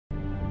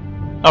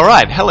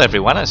Alright, hello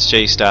everyone, it's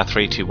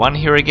G-Star321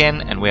 here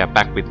again, and we are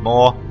back with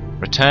more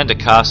Return to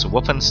Castle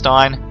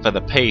Wolfenstein for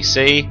the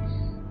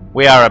PC.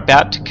 We are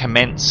about to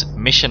commence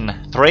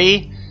Mission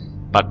 3,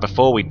 but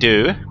before we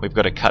do, we've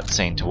got a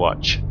cutscene to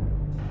watch.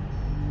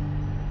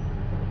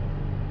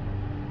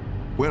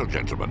 Well,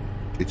 gentlemen,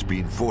 it's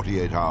been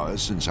 48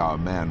 hours since our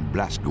man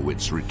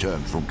Blazkowicz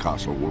returned from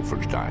Castle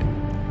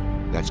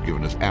Wolfenstein. That's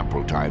given us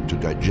ample time to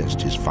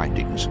digest his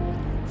findings.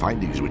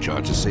 Findings which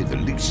are, to say the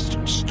least,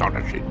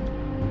 astonishing.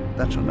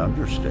 That's an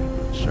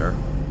understatement, sir.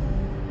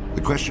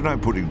 The question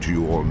I'm putting to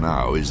you all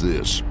now is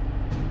this.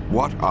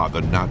 What are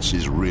the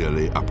Nazis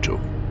really up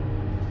to?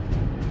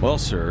 Well,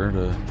 sir,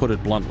 to put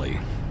it bluntly,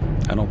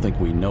 I don't think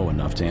we know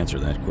enough to answer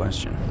that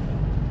question.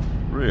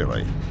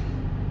 Really?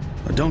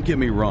 But don't get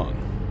me wrong.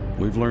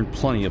 We've learned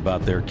plenty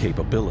about their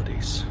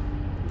capabilities.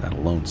 That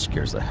alone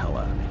scares the hell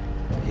out of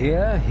me.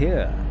 Hear,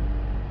 hear.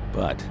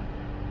 But...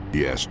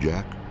 Yes,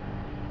 Jack?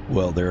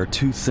 Well, there are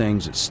two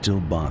things that still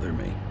bother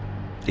me.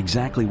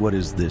 Exactly what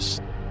is this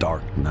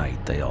dark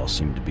night they all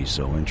seem to be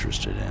so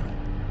interested in?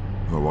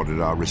 Well, what did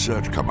our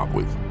research come up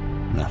with?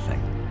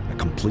 Nothing. A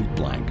complete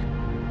blank.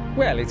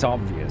 Well, it's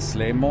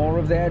obviously more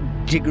of their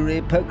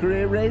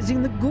jiggery-pokery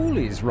raising the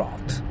ghoulies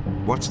rot.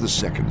 What's the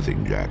second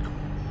thing, Jack?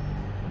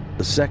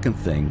 The second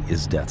thing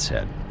is Death's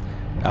Head.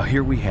 Now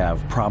here we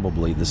have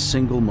probably the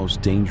single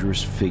most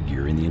dangerous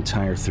figure in the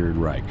entire Third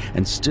Reich,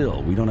 and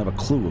still we don't have a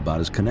clue about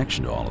his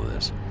connection to all of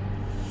this.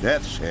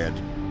 Death's Head?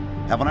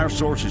 Haven't our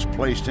sources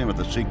placed him at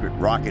the secret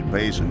rocket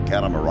base in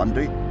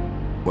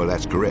Catamarundi? Well,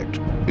 that's correct.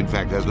 In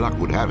fact, as luck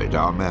would have it,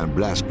 our man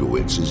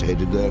Blazkowicz is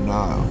headed there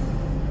now.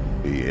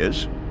 He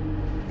is?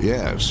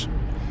 Yes.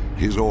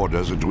 His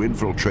orders are to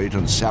infiltrate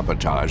and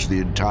sabotage the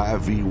entire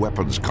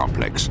V-weapons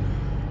complex.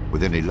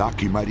 With any luck,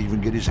 he might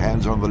even get his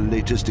hands on the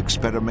latest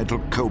experimental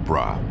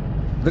Cobra.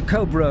 The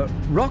Cobra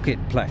rocket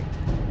plane?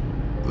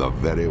 The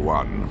very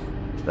one.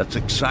 That's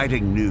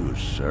exciting news,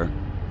 sir.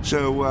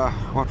 So,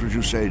 what would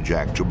you say,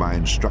 Jack, to my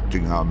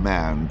instructing our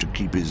man to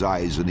keep his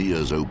eyes and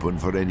ears open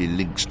for any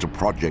links to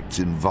projects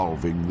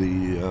involving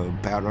the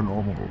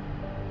paranormal?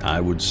 I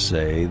would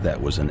say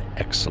that was an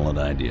excellent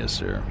idea,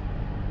 sir.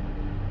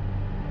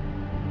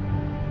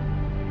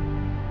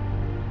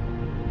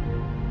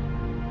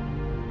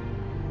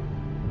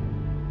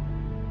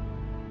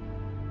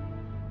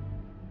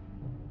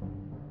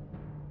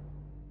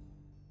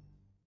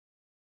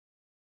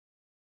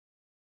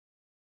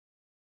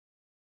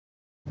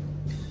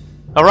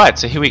 Alright,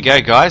 so here we go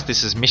guys,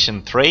 this is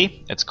Mission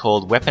 3, it's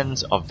called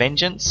Weapons of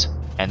Vengeance,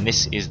 and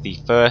this is the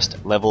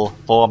first level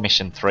for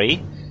Mission 3,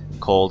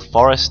 called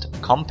Forest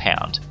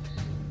Compound.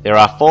 There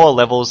are 4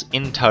 levels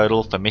in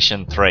total for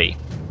Mission 3.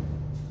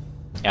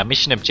 Our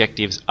mission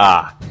objectives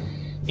are: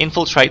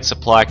 infiltrate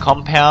supply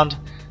compound,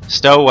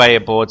 stow away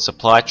aboard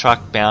supply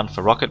truck bound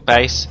for rocket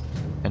base,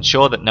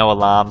 ensure that no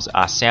alarms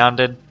are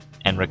sounded,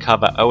 and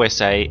recover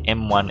OSA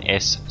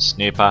M1S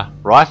snooper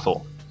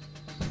rifle.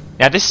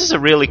 Now this is a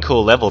really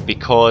cool level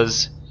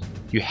because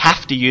you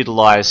have to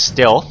utilize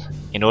stealth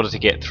in order to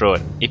get through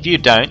it. If you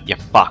don't, you're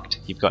fucked.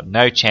 You've got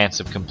no chance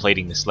of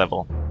completing this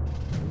level.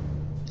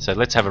 So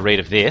let's have a read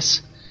of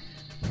this.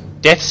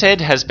 Death's Head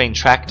has been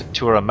tracked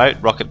to a remote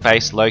rocket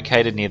base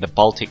located near the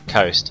Baltic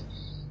coast,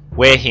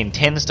 where he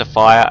intends to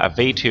fire a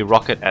V2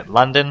 rocket at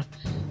London,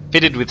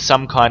 fitted with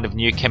some kind of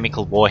new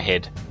chemical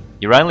warhead.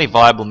 Your only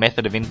viable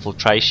method of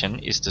infiltration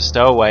is to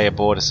stow away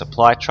aboard a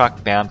supply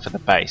truck bound for the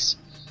base.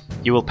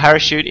 You will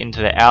parachute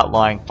into the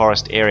outlying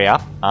forest area,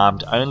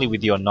 armed only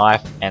with your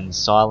knife and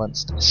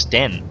silenced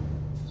Sten.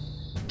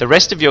 The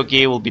rest of your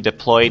gear will be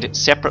deployed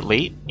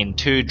separately in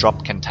 2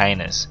 drop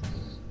containers.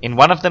 In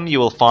one of them you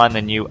will find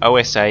the new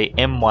OSA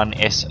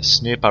M1S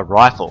snooper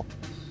rifle,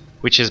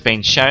 which has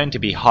been shown to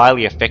be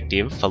highly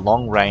effective for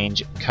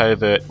long-range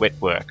covert wet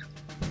work.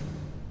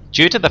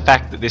 Due to the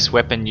fact that this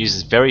weapon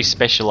uses very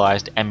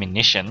specialized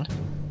ammunition,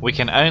 we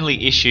can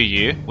only issue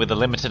you with a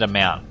limited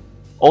amount.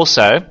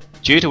 Also,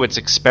 due to its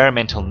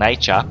experimental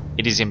nature,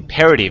 it is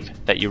imperative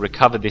that you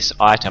recover this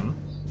item,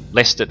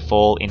 lest it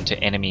fall into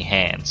enemy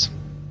hands.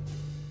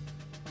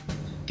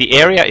 The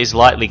area is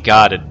lightly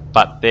guarded,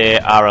 but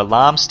there are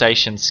alarm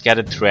stations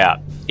scattered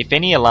throughout. If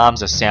any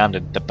alarms are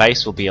sounded, the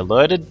base will be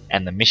alerted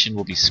and the mission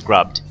will be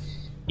scrubbed.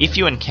 If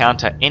you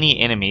encounter any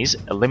enemies,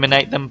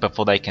 eliminate them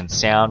before they can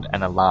sound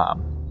an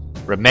alarm.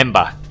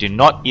 Remember, do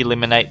not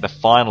eliminate the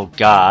final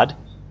guard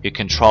who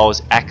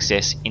controls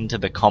access into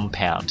the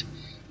compound.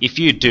 If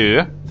you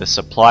do, the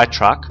supply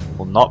truck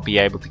will not be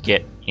able to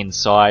get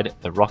inside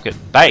the rocket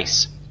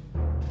base.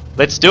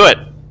 Let's do it!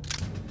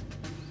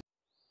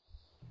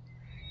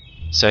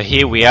 So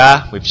here we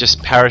are, we've just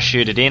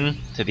parachuted in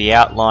to the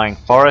outlying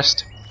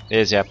forest.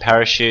 There's our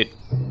parachute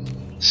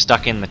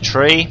stuck in the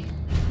tree.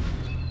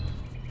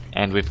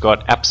 And we've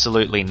got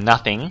absolutely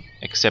nothing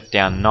except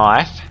our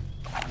knife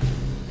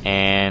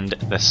and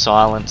the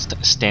silenced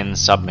Sten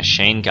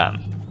submachine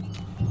gun.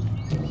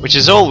 Which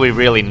is all we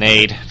really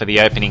need for the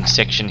opening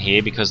section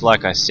here, because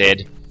like I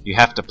said, you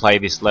have to play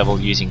this level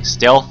using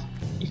stealth.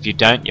 If you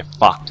don't, you're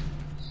fucked.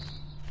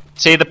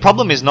 See, the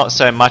problem is not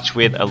so much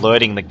with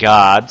alerting the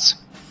guards,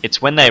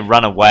 It's when they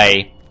run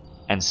away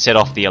and set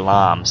off the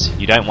alarms.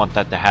 You don't want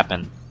that to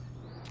happen.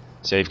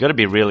 So you've got to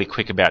be really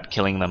quick about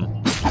killing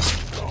them.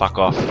 Fuck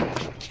off.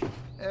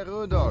 Hey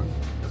Rudolph,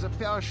 there's a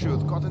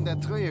parachute caught in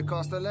that tree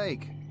across the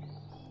lake.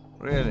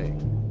 Really?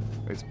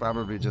 It's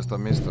probably just a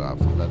misdraft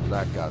from that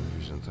blackguard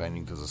division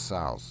training to the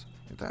south.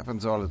 It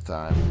happens all the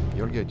time.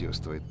 You'll get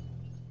used to it.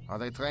 Are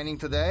they training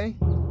today?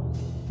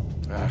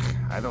 Ugh,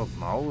 I don't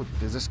know.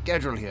 There's a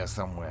schedule here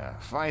somewhere.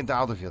 Find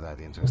out if you're that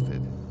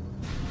interested.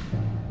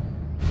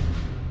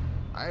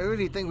 I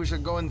really think we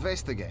should go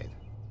investigate.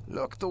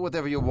 Look, do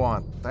whatever you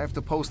want. I have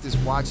to post this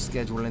watch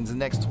schedule in the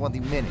next 20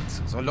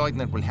 minutes, so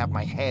Lieutenant will have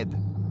my head.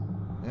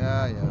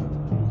 Yeah.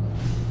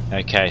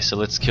 Okay, so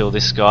let's kill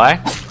this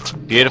guy.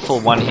 Beautiful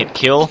one-hit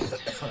kill.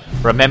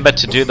 Remember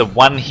to do the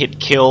one-hit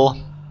kill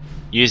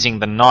using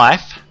the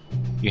knife.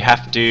 You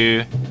have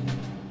to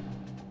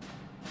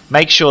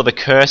make sure the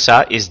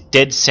cursor is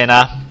dead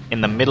center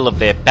in the middle of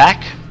their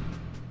back.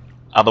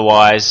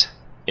 Otherwise,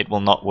 it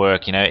will not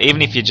work, you know.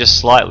 Even if you're just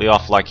slightly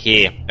off like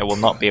here, it will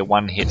not be a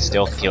one-hit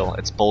stealth kill.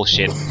 It's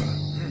bullshit.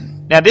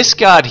 Now this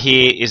guard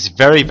here is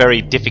very,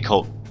 very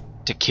difficult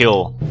to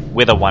kill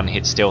with a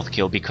one-hit stealth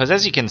kill because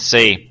as you can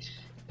see,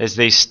 there's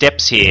these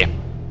steps here.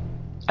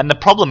 And the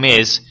problem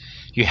is,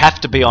 you have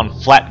to be on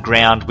flat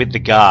ground with the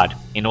guard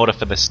in order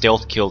for the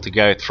stealth kill to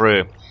go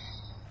through.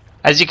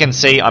 As you can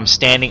see, I'm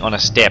standing on a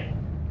step.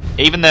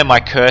 Even though my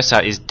cursor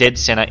is dead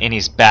center in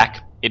his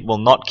back, it will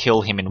not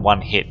kill him in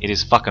one hit. It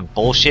is fucking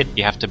bullshit.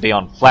 You have to be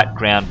on flat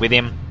ground with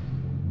him.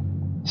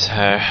 So,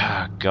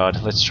 oh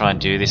god, let's try and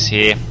do this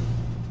here.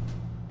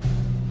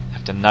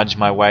 Have to nudge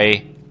my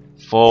way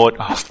forward.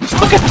 Oh,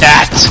 look at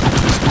that!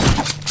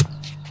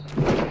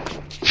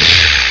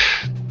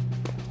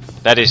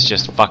 That is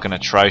just fucking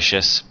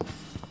atrocious.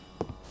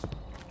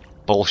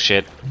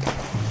 Bullshit.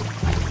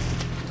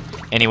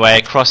 Anyway,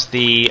 across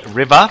the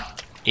river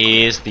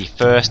is the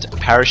first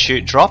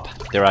parachute drop.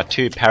 There are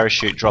 2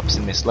 parachute drops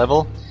in this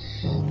level.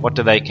 What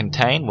do they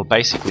contain? Well,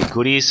 basically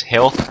goodies,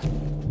 health,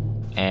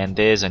 and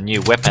there's a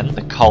new weapon,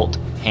 the Colt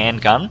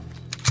handgun,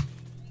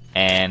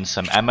 and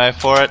some ammo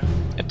for it.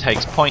 It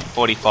takes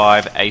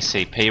 .45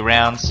 ACP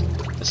rounds,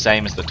 the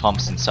same as the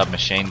Thompson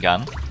submachine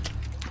gun.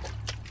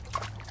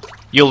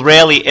 You'll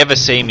rarely ever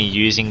see me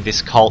using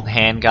this Colt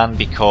handgun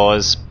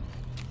because,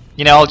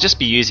 you know, I'll just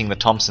be using the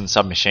Thompson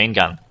submachine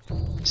gun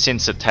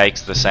since it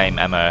takes the same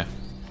ammo.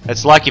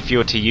 It's like if you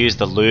were to use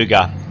the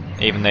Luger,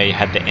 even though you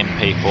had the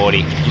MP40,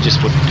 you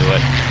just wouldn't do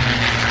it.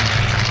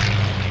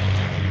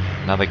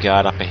 Another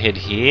guard up ahead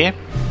here.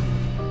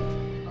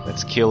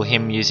 Let's kill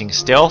him using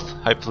stealth,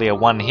 hopefully a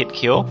one-hit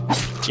kill.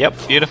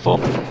 Yep, beautiful.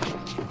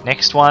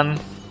 Next one.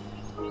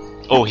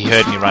 Oh, he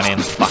heard me run in.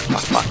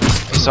 Fuck.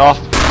 Piss off.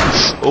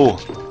 Oh,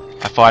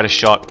 I fired a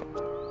shot.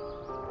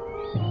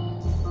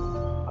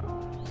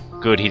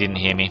 Good, he didn't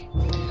hear me.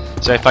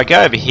 So if I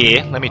go over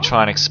here, let me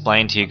try and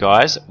explain to you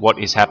guys what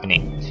is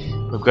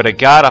happening. We've got a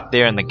guard up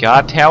there in the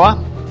guard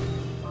tower,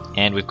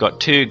 and we've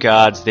got 2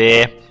 guards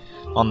there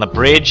on the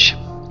bridge,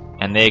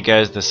 and there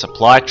goes the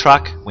supply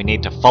truck. We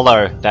need to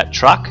follow that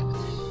truck.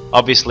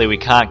 Obviously we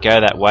can't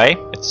go that way,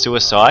 it's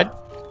suicide.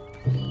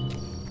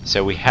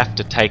 So we have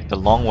to take the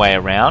long way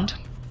around,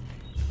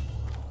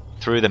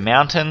 through the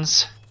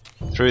mountains,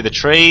 through the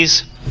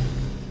trees,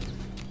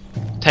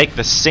 take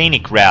the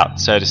scenic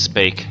route, so to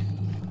speak.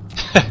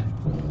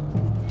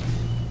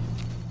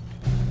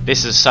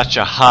 This is such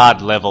a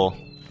hard level.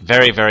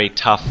 Very, very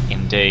tough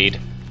indeed.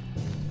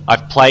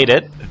 I've played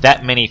it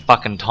that many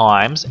fucking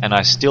times and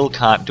I still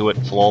can't do it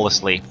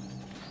flawlessly.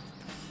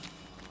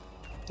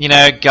 You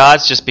know,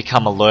 guards just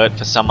become alert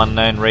for some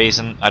unknown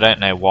reason. I don't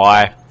know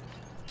why.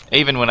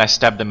 Even when I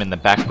stab them in the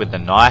back with the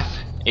knife,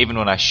 even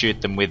when I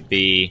shoot them with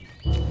the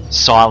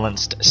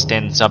silenced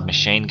Sten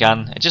submachine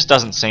gun, it just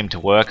doesn't seem to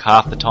work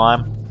half the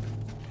time.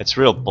 It's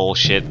real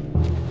bullshit.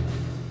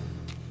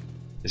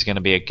 There's going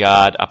to be a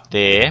guard up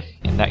there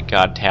in that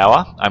guard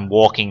tower. I'm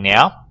walking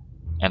now,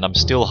 and I'm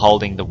still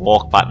holding the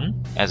walk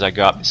button as I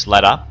go up this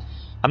ladder.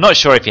 I'm not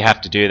sure if you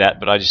have to do that,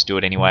 but I just do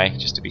it anyway,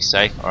 just to be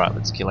safe. Alright,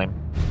 let's kill him.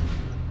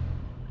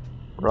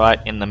 Right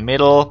in the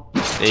middle.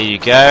 There you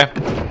go.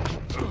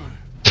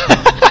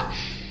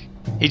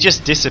 He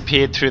just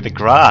disappeared through the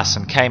grass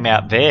and came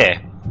out there.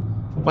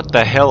 What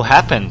the hell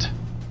happened?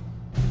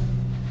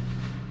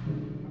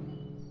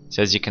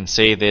 So as you can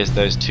see, there's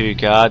those 2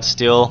 guards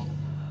still.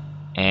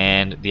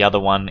 And the other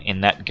one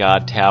in that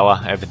guard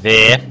tower over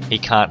there, he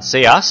can't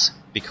see us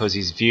because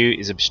his view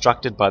is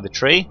obstructed by the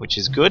tree, which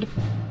is good.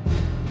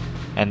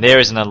 And there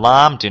is an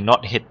alarm, do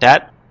not hit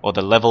that or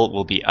the level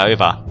will be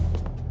over.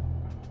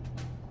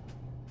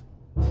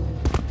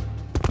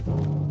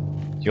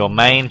 Your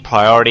main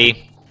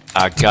priority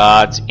are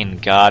guards in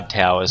guard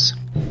towers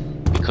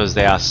because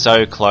they are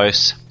so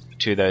close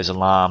to those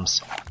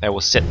alarms. They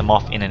will set them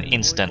off in an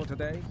instant.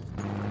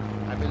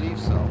 I believe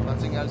so.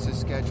 Nothing else is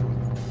scheduled.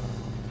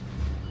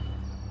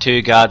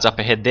 2 guards up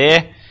ahead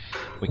there.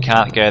 We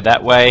can't go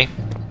that way,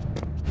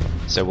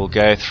 so we'll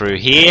go through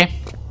here.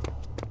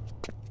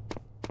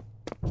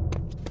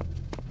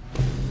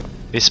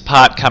 This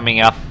part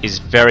coming up is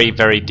very,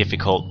 very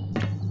difficult.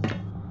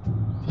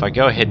 if I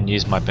go ahead and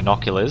use my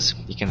binoculars,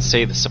 you can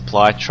see the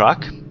supply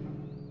truck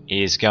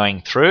is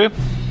going through,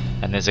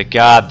 and there's a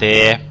guard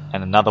there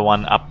and another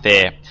one up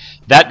there.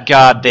 That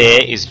guard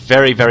there is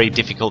very, very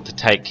difficult to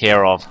take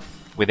care of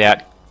without,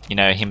 you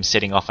know, him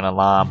setting off an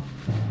alarm.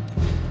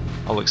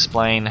 I'll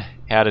explain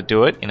how to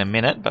do it in a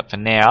minute, but for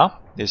now,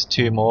 there's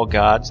two more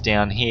guards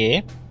down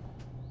here.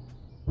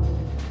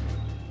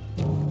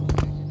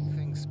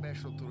 Anything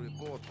special to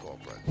report,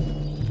 Corporal?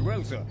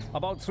 Well, sir,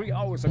 about 3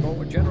 hours ago,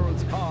 a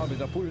general's car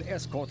with a full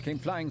escort came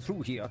flying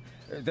through here.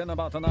 Then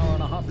about an hour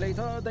and a half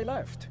later, they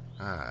left.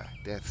 Ah,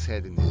 Death's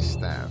Head and his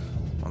staff.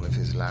 One of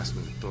his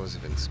last-minute tours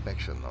of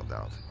inspection, no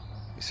doubt.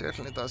 He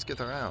certainly does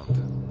get around.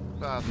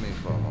 Pardon me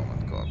for a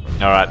moment,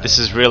 Corporal. Alright, this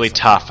is really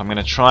tough. I'm going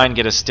to try and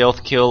get a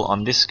stealth kill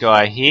on this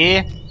guy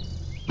here.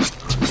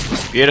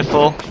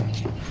 Beautiful.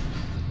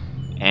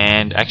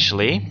 And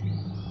actually,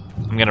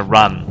 I'm going to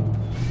run.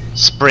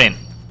 Sprint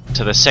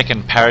to the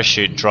second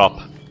parachute drop.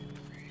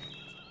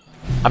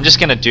 I'm just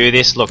going to do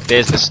this. Look,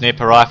 there's the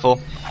sniper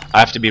rifle. I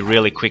have to be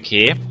really quick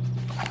here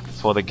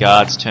before the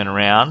guards turn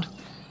around.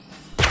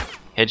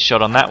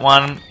 Headshot on that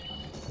one.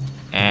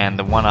 And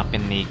the one up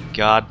in the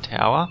guard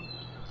tower.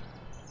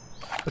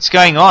 What's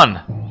going on?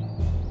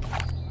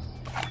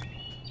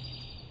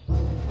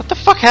 What the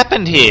fuck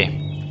happened here?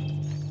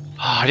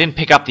 Oh, I didn't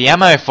pick up the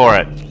ammo for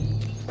it.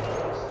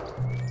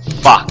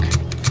 Fuck.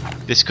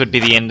 This could be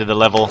the end of the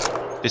level.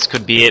 This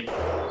could be it.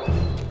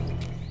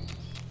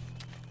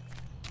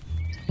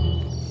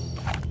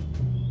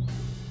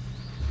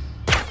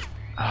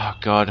 Oh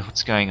god,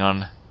 what's going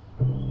on?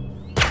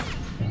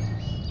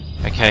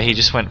 Okay, he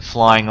just went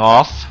flying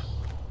off.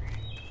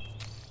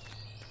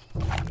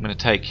 I'm gonna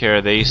take care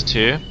of these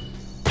two.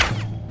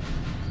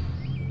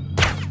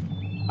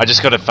 I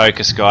just gotta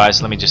focus,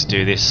 guys. Let me just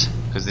do this,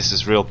 because this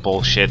is real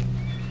bullshit.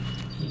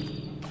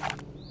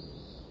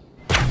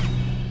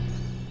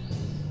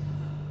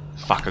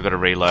 Fuck, I gotta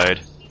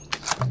reload.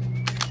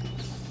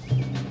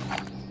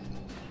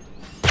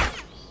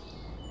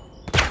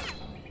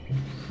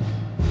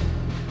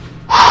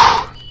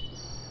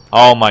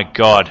 Oh my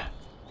god.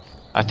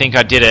 I think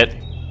I did it.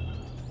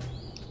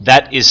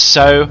 That is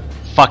so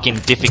fucking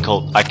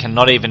difficult. I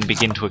cannot even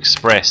begin to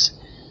express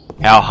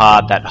how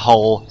hard that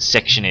whole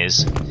section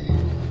is.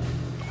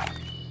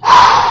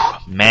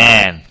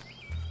 Man.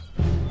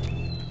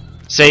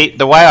 See,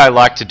 the way I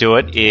like to do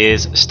it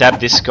is stab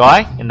this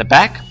guy in the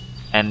back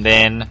and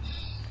then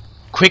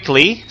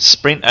quickly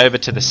sprint over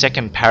to the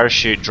second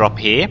parachute drop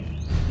here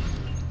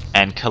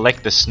and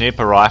collect the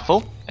snooper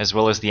rifle as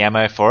well as the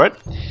ammo for it.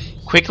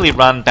 Quickly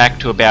run back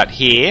to about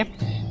here,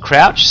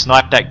 crouch,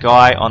 snipe that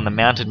guy on the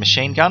mounted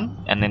machine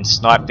gun, and then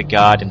snipe the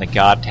guard in the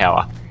guard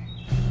tower.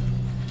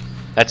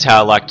 That's how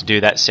I like to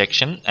do that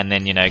section, and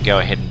then, you know, go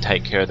ahead and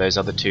take care of those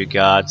other two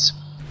guards.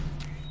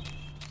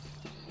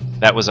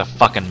 That was a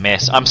fucking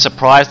mess. I'm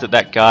surprised that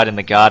that guard in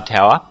the guard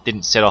tower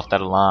didn't set off that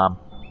alarm.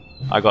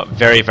 I got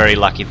very, very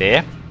lucky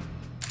there.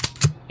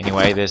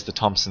 Anyway, there's the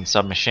Thompson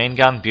submachine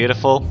gun.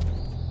 Beautiful.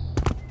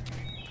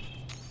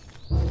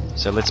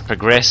 So let's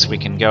progress. We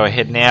can go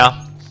ahead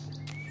now.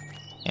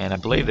 And I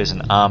believe there's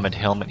an armoured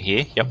helmet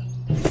here. Yep.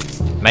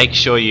 Make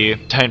sure you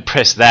don't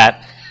press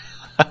that.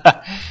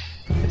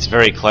 It's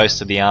very close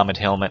to the armoured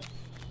helmet.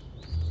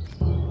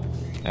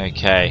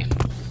 Okay.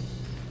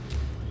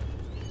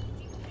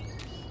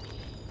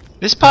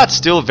 This part's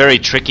still very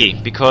tricky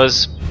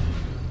because...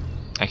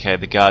 Okay,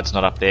 the guard's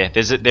not up there.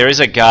 There is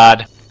a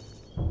guard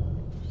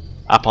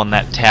up on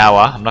that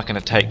tower. I'm not going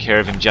to take care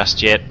of him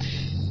just yet.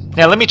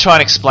 Now let me try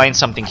and explain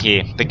something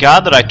here. The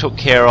guard that I took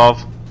care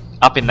of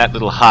up in that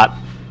little hut,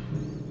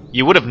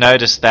 you would have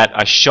noticed that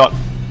I shot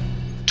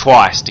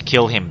twice to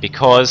kill him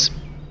because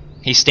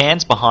he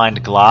stands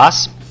behind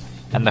glass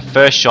and the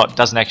first shot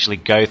doesn't actually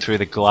go through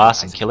the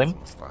glass and kill him,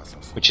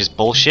 which is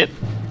bullshit.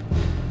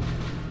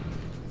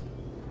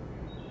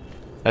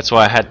 That's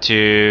why I had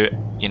to,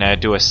 you know,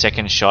 do a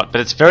second shot.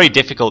 But it's very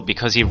difficult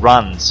because he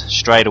runs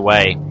straight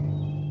away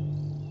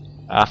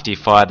after you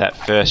fire that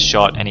first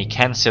shot, and he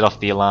can set off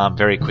the alarm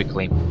very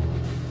quickly.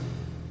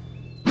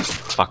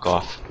 Fuck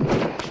off.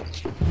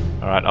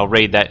 Alright, I'll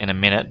read that in a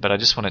minute, but I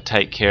just want to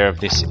take care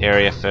of this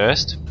area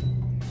first.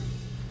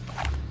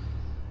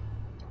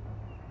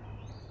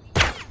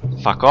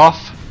 Fuck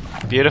off.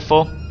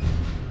 Beautiful.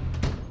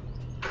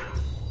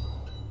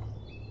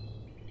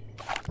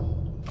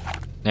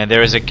 Now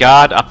there is a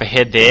guard up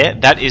ahead there.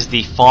 That is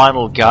the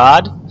final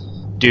guard.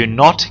 Do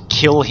not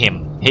kill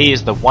him. He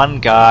is the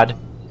one guard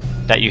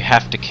that you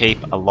have to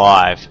keep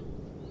alive.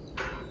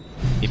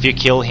 If you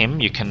kill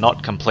him, you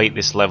cannot complete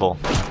this level.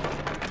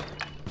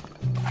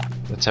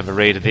 Let's have a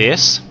read of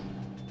this.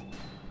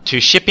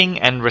 To shipping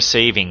and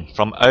receiving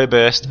from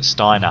Oberst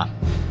Steiner.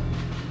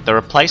 The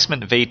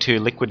replacement V2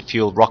 liquid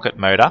fuel rocket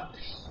motor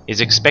is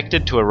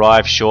expected to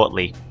arrive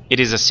shortly. It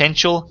is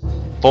essential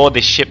for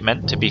this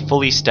shipment to be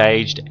fully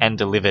staged and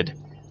delivered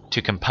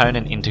to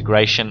component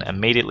integration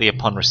immediately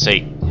upon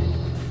receipt.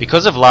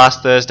 Because of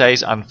last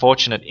Thursday's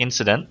unfortunate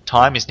incident,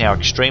 time is now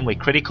extremely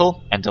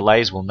critical and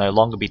delays will no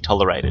longer be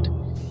tolerated.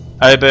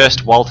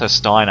 Oberst Walter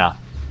Steiner.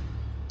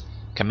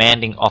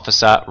 Commanding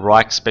Officer,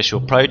 Reich Special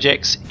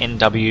Projects,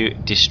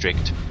 NW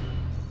District.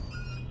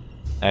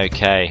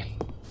 Okay.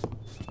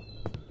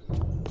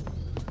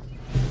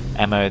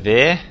 Ammo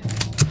there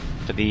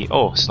for the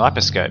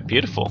sniper scope,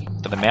 beautiful,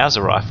 for the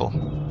Mauser rifle.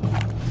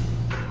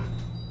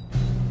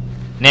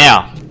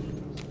 Now,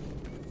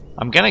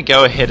 I'm gonna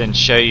go ahead and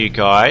show you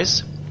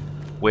guys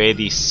where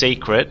the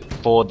secret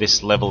for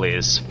this level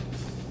is.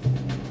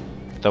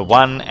 The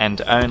one and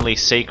only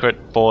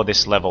secret for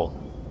this level.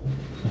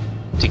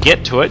 To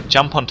get to it,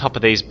 jump on top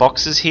of these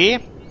boxes here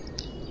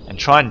and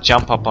try and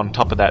jump up on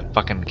top of that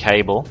fucking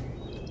cable.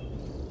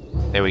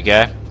 There we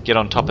go. Get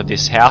on top of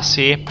this house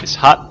here, this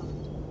hut,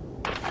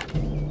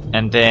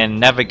 and then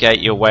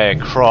navigate your way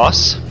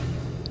across.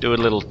 Do a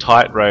little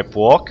tightrope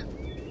walk.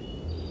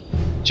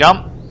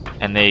 Jump,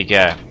 and there you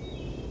go.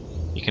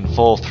 You can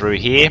fall through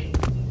here.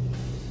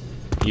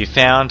 You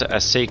found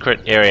a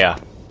secret area.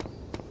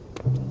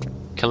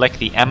 Collect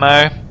the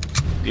ammo.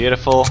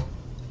 Beautiful.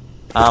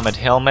 Armored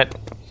helmet.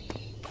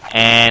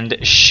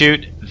 And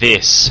shoot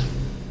this.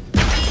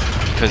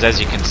 Because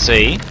as you can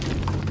see,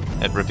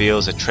 it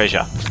reveals a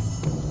treasure.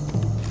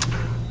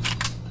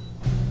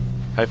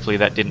 Hopefully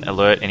that didn't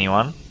alert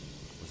anyone.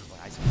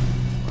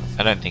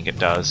 I don't think it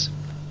does.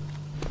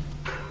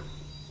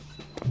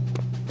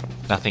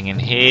 Nothing in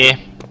here.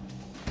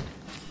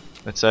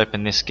 Let's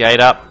open this gate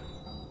up.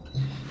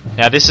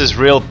 Now this is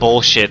real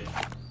bullshit.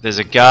 There's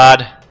a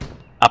guard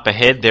up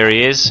ahead, there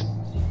he is.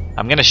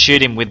 I'm gonna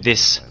shoot him with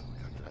this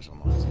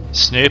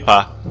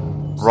snooper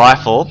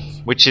rifle,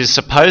 which is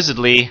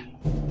supposedly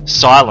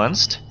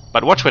silenced,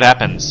 but watch what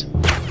happens.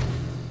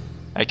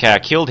 Okay, I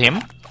killed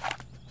him.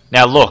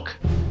 Now look,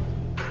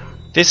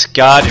 this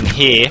guard in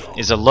here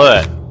is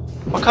alert.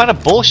 What kind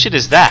of bullshit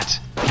is that?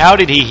 How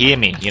did he hear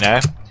me, you know?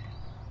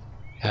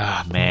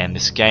 Ah, man,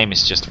 this game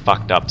is just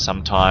fucked up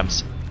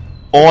sometimes.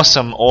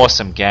 Awesome,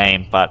 awesome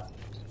game, but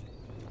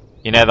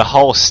you know, the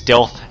whole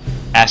stealth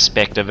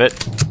aspect of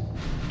it,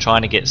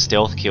 trying to get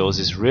stealth kills,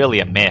 is really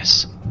a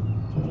mess.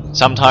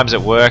 Sometimes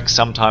it works,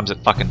 sometimes it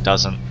fucking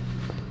doesn't.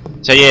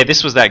 So yeah,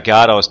 this was that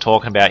guard I was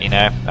talking about, you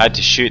know. I had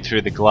to shoot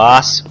through the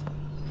glass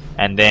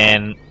and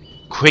then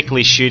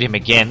quickly shoot him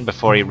again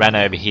before he ran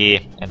over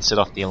here and set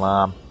off the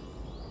alarm.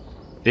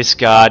 This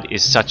guard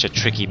is such a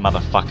tricky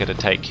motherfucker to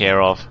take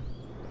care of.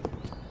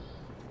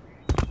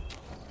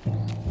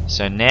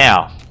 So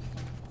now,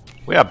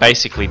 we are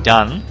basically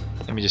done.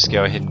 Let me just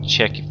go ahead and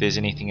check if there's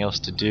anything else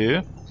to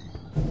do.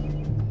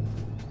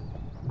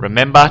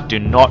 Remember, do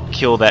not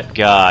kill that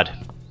guard.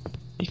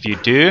 If you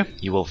do,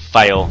 you will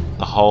fail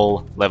the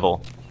whole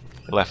level.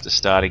 You'll have to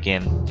start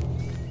again.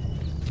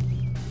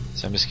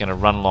 So I'm just going to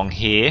run along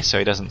here so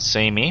he doesn't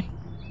see me.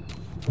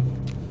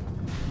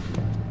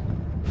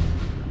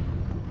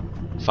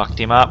 Fucked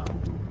him up.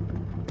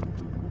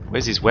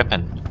 Where's his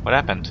weapon? What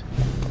happened?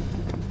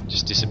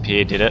 Just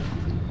disappeared, did it?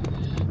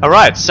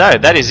 Alright, so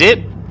that is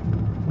it.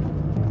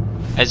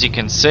 As you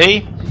can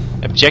see,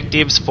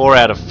 objectives 4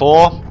 out of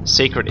 4,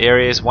 secret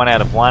areas 1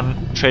 out of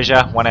 1,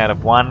 treasure 1 out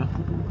of 1.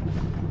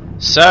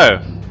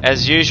 So,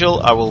 as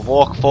usual, I will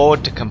walk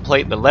forward to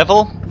complete the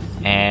level,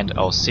 and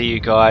I'll see you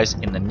guys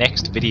in the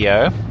next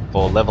video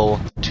for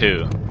level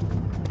 2.